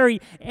unlock the very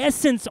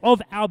essence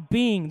of our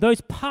being,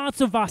 those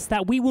parts of us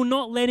that we will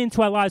not let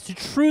into our lives to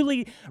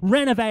truly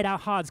renovate our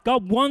hearts.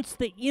 God wants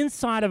the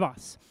inside of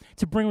us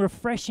to bring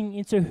refreshing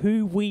into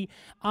who we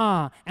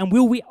are. And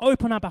will we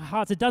open up our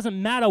hearts? It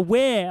doesn't matter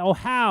where or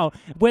how,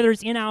 whether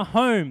it's in our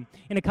home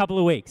in a couple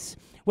of weeks,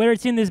 whether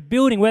it's in this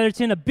building, whether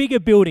it's in a bigger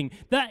building.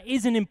 That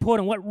isn't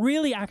important. What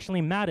really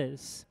actually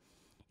matters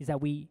is that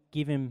we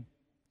give him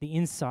the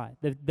inside,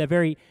 the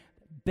very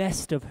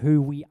best of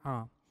who we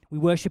are. We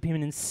worship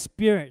him in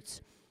spirit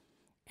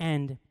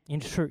and in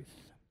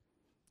truth.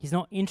 He's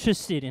not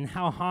interested in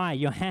how high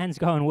your hands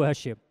go in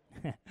worship.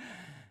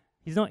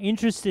 He's not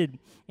interested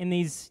in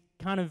these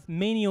kind of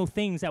menial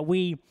things that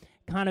we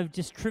kind of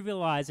just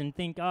trivialize and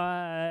think,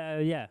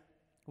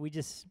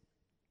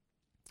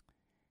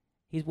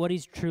 what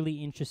he's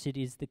truly interested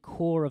is the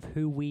core of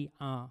who we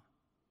are.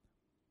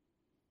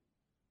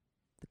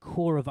 The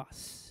core of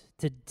us.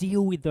 To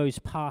deal with those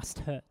past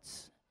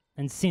hurts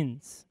and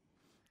sins.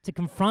 To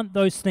confront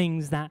those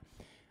things that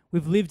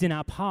we've lived in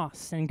our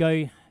past and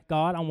go,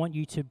 God, I want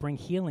you to bring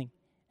healing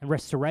and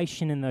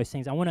restoration in those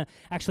things. I want to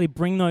actually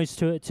bring those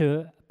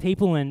to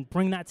people and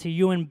bring that to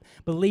you and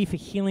believe for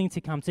healing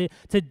to come,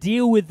 to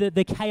deal with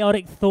the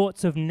chaotic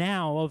thoughts of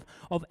now,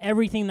 of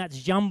everything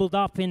that's jumbled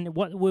up in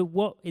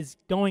what is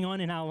going on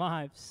in our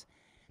lives,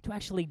 to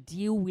actually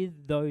deal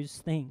with those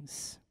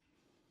things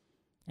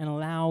and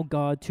allow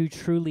God to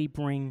truly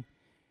bring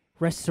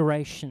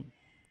restoration,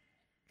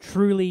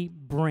 truly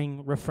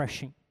bring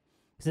refreshing.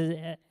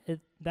 So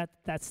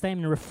that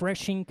statement,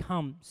 refreshing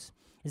comes,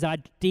 is I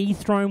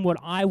dethrone what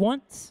I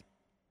want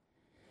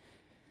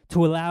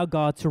to allow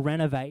God to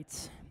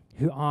renovate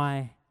who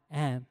I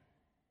am.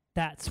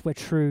 That's where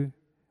true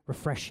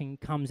refreshing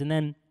comes. And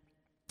then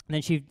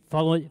she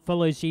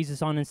follows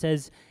Jesus on and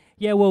says,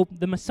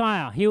 the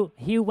Messiah, he'll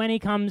when he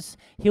comes,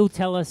 he'll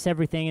tell us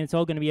everything and it's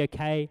all going to be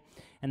okay.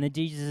 And then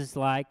Jesus is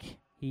like,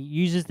 he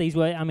uses these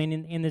words. I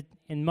mean,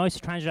 in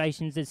most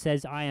translations it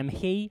says, I am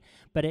he,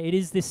 but it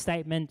is this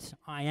statement,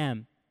 I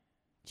am.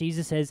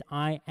 Jesus says,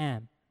 I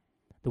am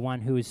the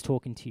one who is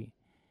talking to you.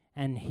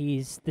 And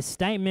the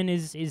statement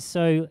is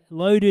so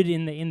loaded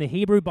in the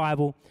Hebrew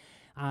Bible.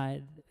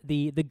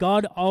 The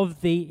God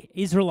of the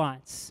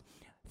Israelites,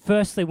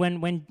 firstly,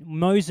 when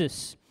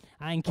Moses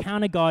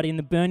encountered God in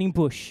the burning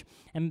bush,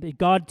 and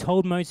God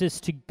told Moses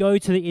to go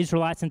to the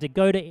Israelites and to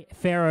go to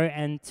Pharaoh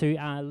and to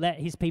let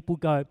his people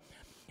go.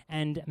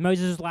 And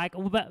Moses was like,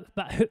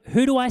 but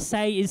who do I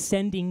say is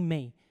sending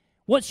me?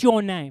 What's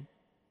your name?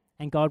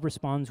 And God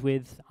responds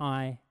with,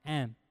 I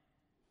am.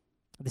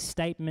 The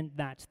statement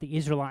that the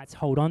Israelites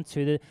hold on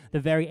to, the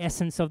very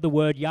essence of the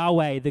word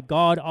Yahweh, the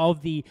God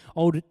of the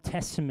Old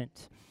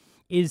Testament,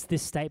 is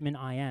this statement,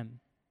 I am.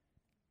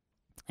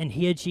 And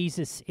here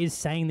Jesus is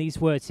saying these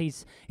words.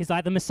 He's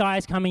like, the Messiah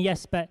is coming,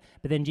 yes, but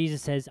then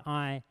Jesus says,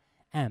 I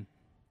am.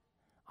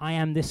 I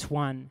am this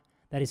one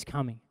that is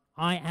coming.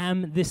 I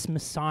am this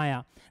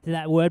Messiah.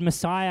 That word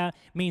Messiah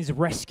means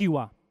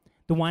rescuer,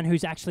 the one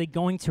who's actually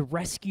going to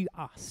rescue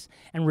us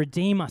and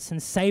redeem us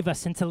and save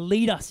us and to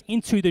lead us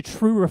into the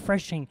true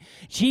refreshing.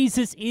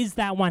 Jesus is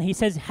that one. He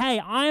says, hey,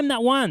 I am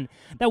that one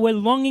that we're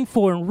longing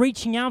for and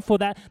reaching out for.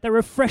 That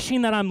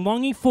refreshing that I'm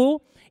longing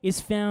for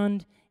is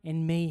found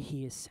in me,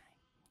 he is saying,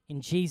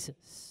 in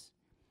Jesus.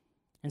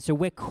 And so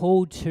we're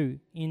called to,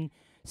 in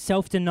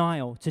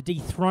self-denial, to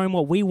dethrone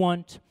what we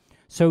want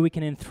so we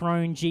can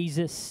enthrone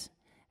Jesus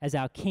as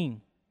our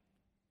King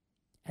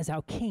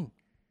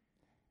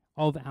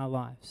of our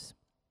lives.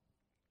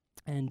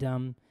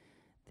 And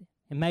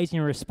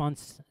amazing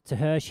response to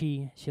her,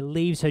 she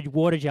leaves her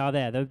water jar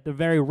there. The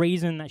very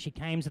reason that she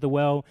came to the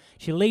well,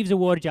 she leaves the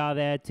water jar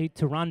there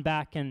to run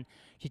back, and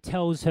she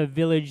tells her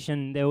village,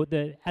 and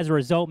as a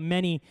result,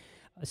 many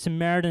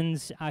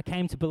Samaritans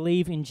came to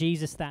believe in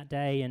Jesus that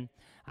day, and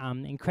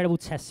incredible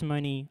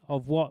testimony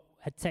of what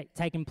had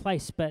taken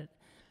place. But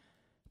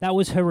that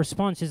was her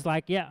response, is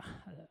like, yeah,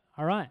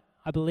 all right,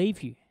 I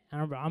believe you.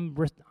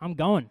 I'm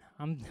going.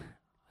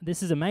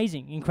 This is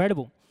amazing,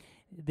 incredible.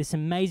 This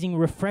amazing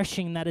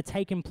refreshing that had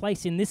taken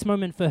place in this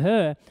moment for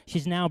her,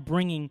 she's now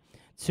bringing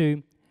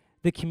to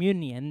the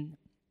community. And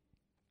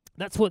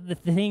that's what the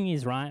thing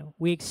is, right?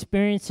 We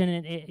experience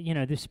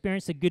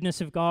experience the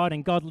goodness of God,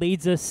 and God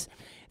leads us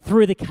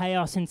through the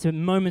chaos into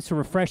moments of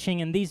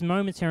refreshing, and these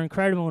moments are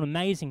incredible and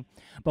amazing.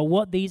 But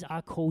what these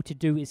are called to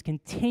do is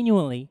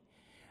continually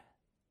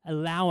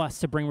allow us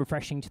to bring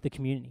refreshing to the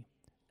community.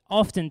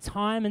 Often,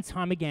 time and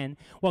time again,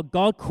 what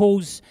God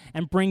calls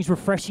and brings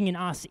refreshing in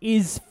us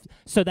is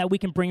so that we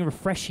can bring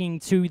refreshing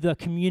to the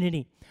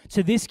community,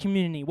 to this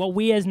community. What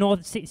we as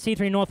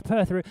C3 North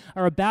Perth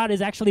are about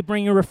is actually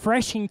bringing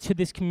refreshing to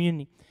this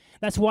community.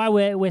 That's why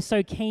we're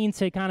so keen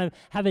to kind of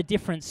have a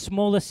different,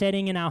 smaller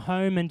setting in our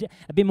home and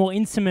a bit more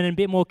intimate and a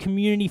bit more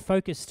community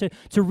focused,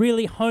 to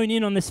really hone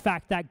in on this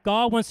fact that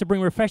God wants to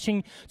bring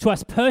refreshing to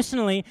us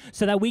personally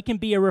so that we can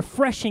be a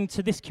refreshing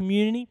to this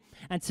community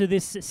and to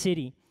this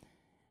city.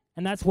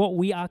 And that's what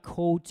we are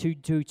called to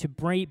do, to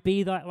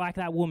be like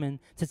that woman,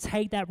 to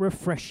take that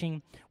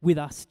refreshing with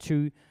us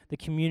to the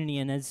community.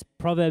 And as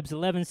Proverbs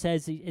 11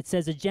 says, it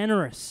says, a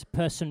generous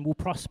person will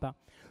prosper.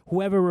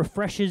 Whoever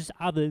refreshes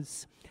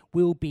others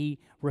will be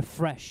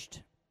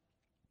refreshed.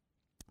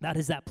 That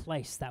is that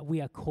place that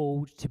we are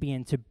called to be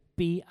in, to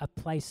be a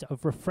place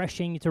of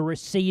refreshing, to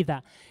receive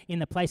that in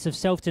the place of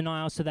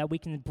self-denial so that we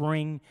can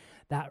bring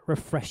that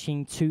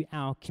refreshing to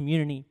our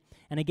community.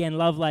 And again,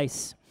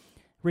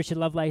 Richard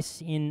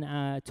Lovelace, in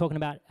talking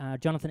about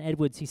Jonathan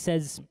Edwards, he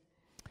says,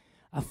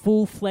 a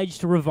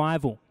full-fledged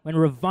revival, when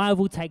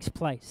revival takes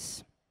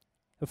place,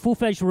 a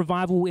full-fledged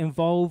revival will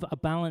involve a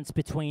balance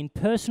between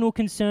personal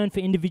concern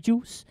for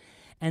individuals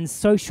and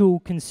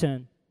social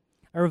concern.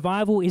 A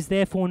revival is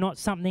therefore not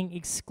something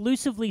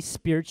exclusively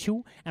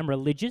spiritual and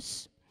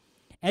religious.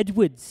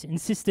 Edwards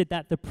insisted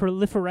that the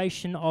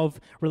proliferation of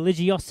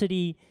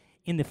religiosity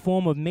in the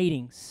form of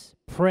meetings,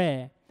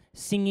 prayer,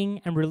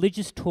 singing, and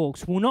religious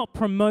talks will not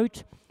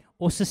promote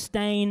or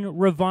sustain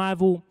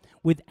revival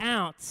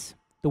without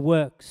the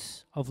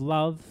works of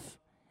love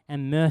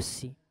and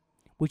mercy,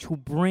 which will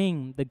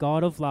bring the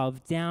God of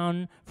love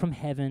down from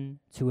heaven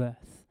to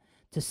earth,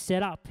 to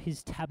set up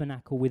his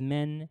tabernacle with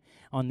men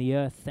on the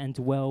earth and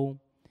dwell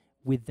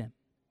with them.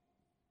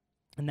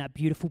 And that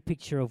beautiful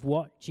picture of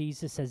what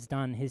Jesus has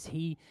done is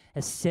he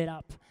has set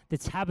up the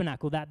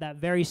tabernacle, that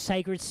very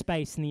sacred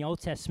space in the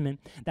Old Testament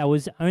that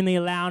was only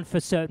allowed for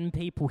certain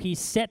people. He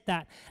set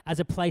that as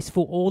a place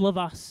for all of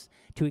us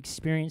to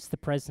experience the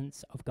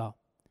presence of God,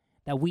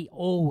 that we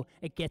all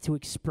get to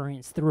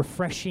experience the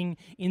refreshing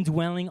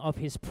indwelling of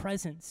his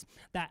presence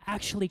that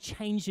actually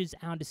changes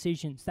our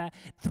decisions, that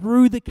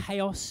through the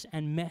chaos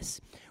and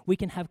mess, we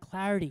can have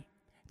clarity.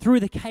 Through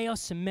the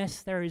chaos and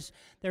mess, there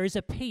is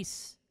a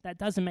peace that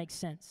doesn't make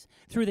sense.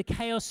 Through the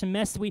chaos and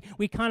mess,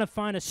 we kind of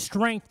find a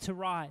strength to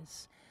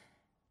rise.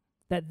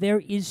 That there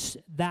is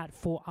that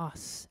for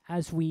us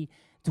as we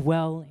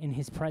dwell in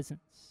his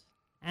presence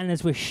and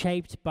as we're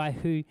shaped by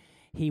who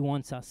he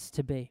wants us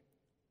to be.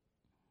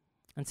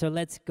 And so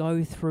let's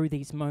go through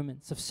these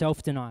moments of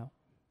self-denial.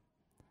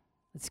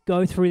 Let's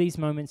go through these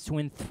moments to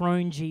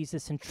enthrone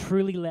Jesus and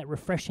truly let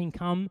refreshing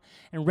come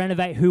and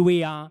renovate who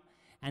we are,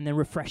 and then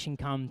refreshing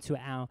come to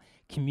our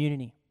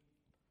community.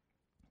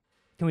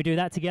 Can we do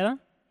that together?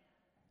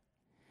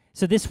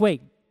 So this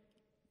week,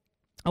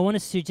 I want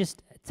us to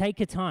just take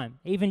a time,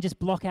 even just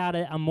block out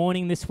a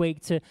morning this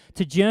week to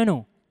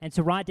journal and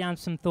to write down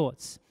some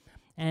thoughts.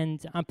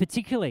 And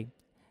particularly,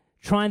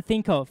 try and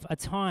think of a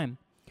time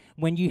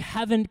when you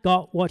haven't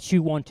got what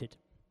you wanted.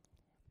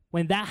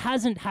 When that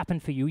hasn't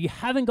happened for you, you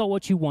haven't got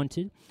what you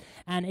wanted,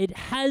 and it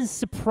has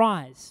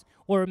surprised,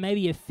 or it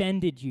maybe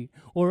offended you,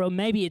 or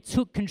maybe it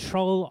took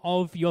control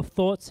of your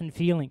thoughts and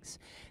feelings.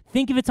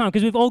 Think of a time,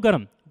 because we've all got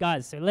them,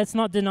 guys. So let's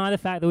not deny the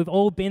fact that we've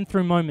all been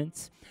through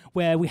moments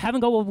where we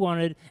haven't got what we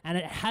wanted, and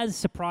it has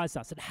surprised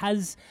us. It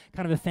has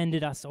kind of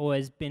offended us, or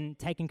has been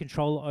taking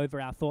control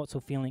over our thoughts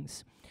or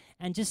feelings.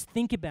 And just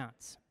think about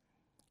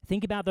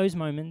those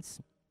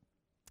moments,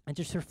 and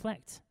just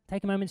reflect.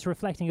 Take a moment to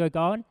reflect and go,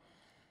 God,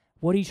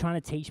 what are you trying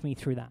to teach me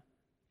through that?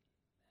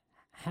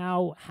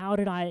 How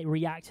did I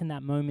react in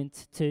that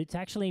moment to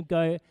actually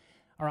go,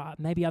 all right,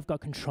 maybe I've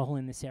got control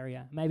in this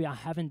area. Maybe I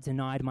haven't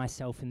denied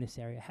myself in this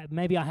area.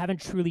 Maybe I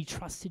haven't truly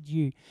trusted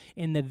you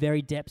in the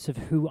very depths of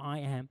who I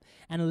am.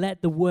 And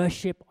let the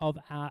worship of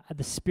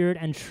the Spirit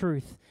and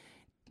truth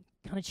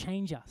kind of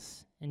change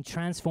us and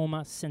transform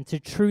us, and to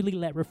truly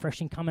let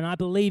refreshing come. And I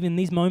believe in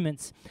these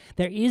moments,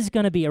 there is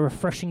going to be a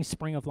refreshing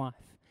spring of life,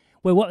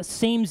 where what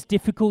seems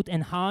difficult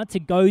and hard to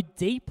go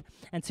deep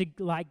and to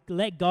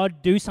let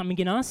God do something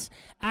in us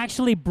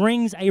actually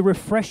brings a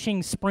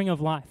refreshing spring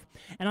of life.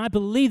 And I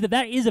believe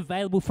that is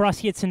available for us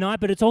here tonight,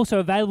 but it's also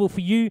available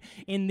for you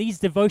in these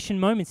devotion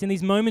moments, in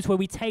these moments where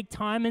we take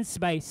time and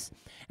space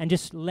and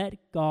just let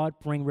God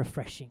bring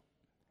refreshing.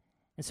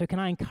 And so can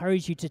I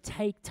encourage you to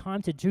take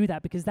time to do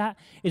that, because that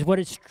is what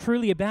it's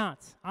truly about,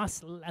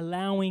 us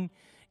allowing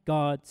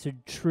God to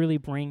truly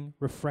bring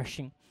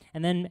refreshing.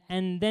 And then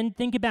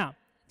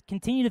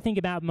continue to think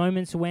about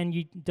moments when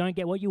you don't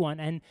get what you want.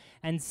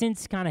 And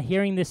since kind of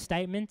hearing this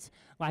statement,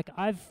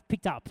 I've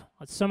picked up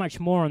so much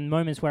more on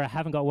moments where I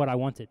haven't got what I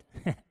wanted.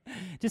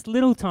 Just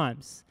little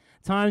times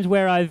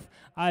where I've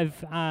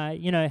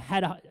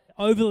had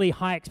overly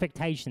high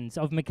expectations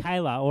of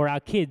Michaela or our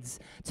kids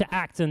to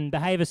act and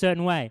behave a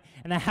certain way,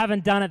 and they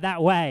haven't done it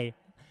that way.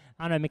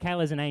 I know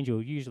Michaela's an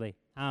angel usually.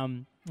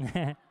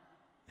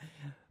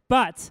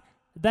 But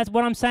that's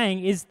what I'm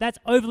saying is that's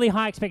overly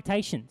high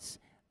expectations.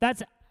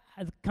 That's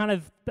kind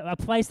of a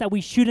place that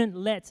we shouldn't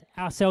let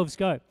ourselves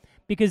go,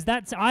 because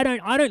I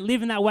don't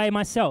live in that way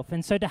myself.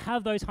 And so to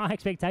have those high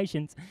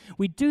expectations,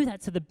 we do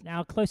that to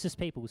our closest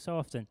people so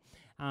often,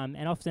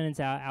 and often it's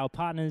our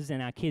partners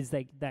and our kids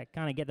that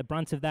kind of get the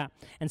brunt of that.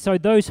 And so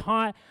those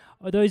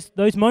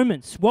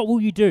moments, what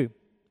will you do?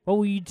 What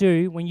will you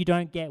do when you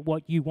don't get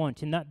what you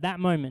want in that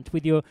moment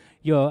with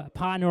your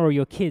partner or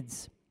your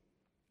kids?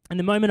 And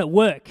the moment at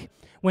work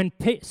when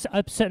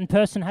a certain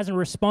person hasn't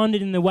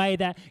responded in the way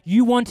that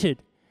you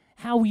wanted,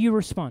 how will you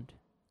respond?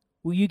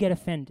 Will you get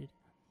offended?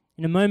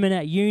 In a moment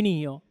at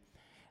uni, or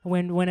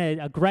when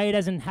a grade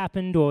hasn't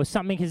happened, or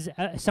someone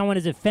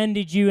has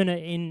offended you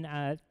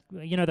in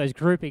those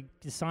group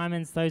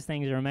assignments, those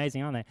things are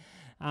amazing, aren't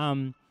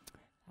they?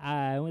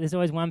 There's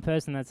always one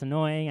person that's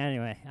annoying.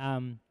 Anyway,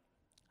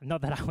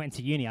 not that I went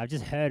to uni, I've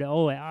just heard it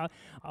all. I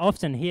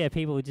often hear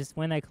people just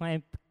when they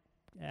claim,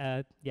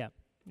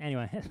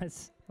 Anyway,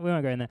 we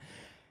won't go in there.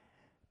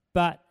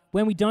 But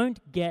when we don't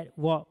get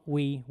what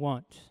we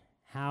want,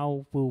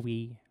 how will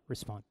we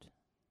respond?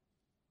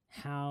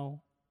 How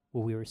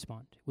will we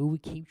respond? Will we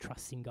keep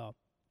trusting God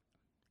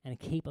and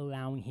keep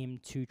allowing Him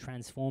to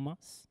transform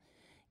us?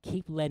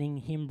 Keep letting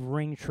Him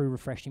bring true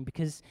refreshing?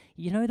 Because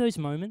you know those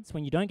moments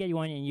when you don't get what you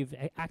want and you've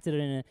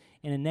acted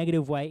in a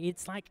negative way,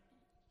 it's like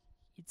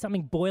it's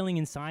something boiling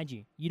inside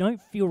you. You don't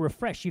feel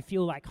refreshed. You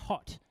feel like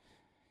hot.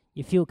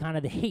 You feel kind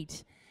of the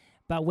heat.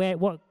 But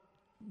what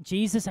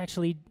Jesus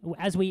actually,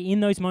 as we in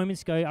those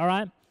moments go, all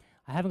right,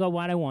 I haven't got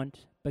what I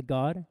want, but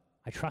God,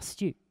 I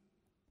trust you.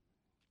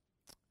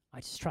 I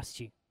just trust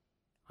you.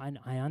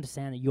 I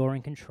understand that you're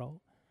in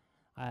control.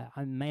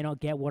 I may not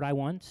get what I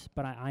want,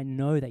 but I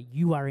know that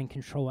you are in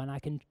control, and I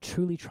can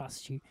truly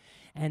trust you.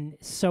 And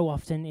so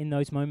often in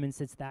those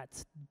moments,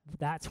 that's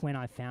when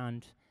I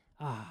found,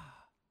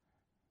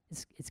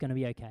 it's going to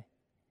be okay.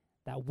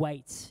 That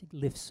weight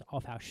lifts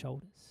off our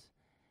shoulders,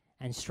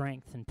 and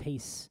strength and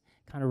peace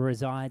kind of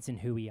resides in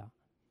who we are.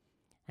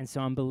 And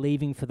so I'm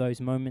believing for those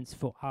moments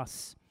for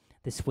us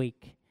this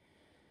week.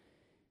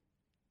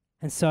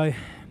 And so,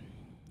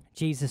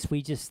 Jesus,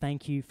 we just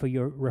thank you for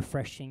your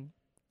refreshing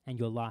and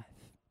your life.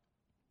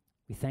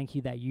 We thank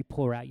you that you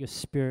pour out your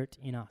Spirit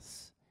in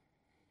us.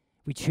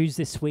 We choose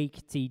this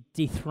week to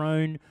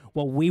dethrone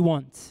what we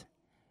want,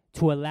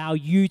 to allow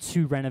you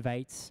to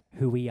renovate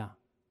who we are.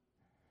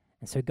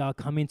 And so, God,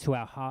 come into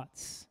our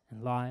hearts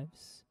and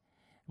lives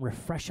and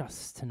refresh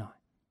us tonight.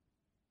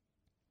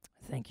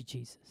 Thank you,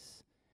 Jesus.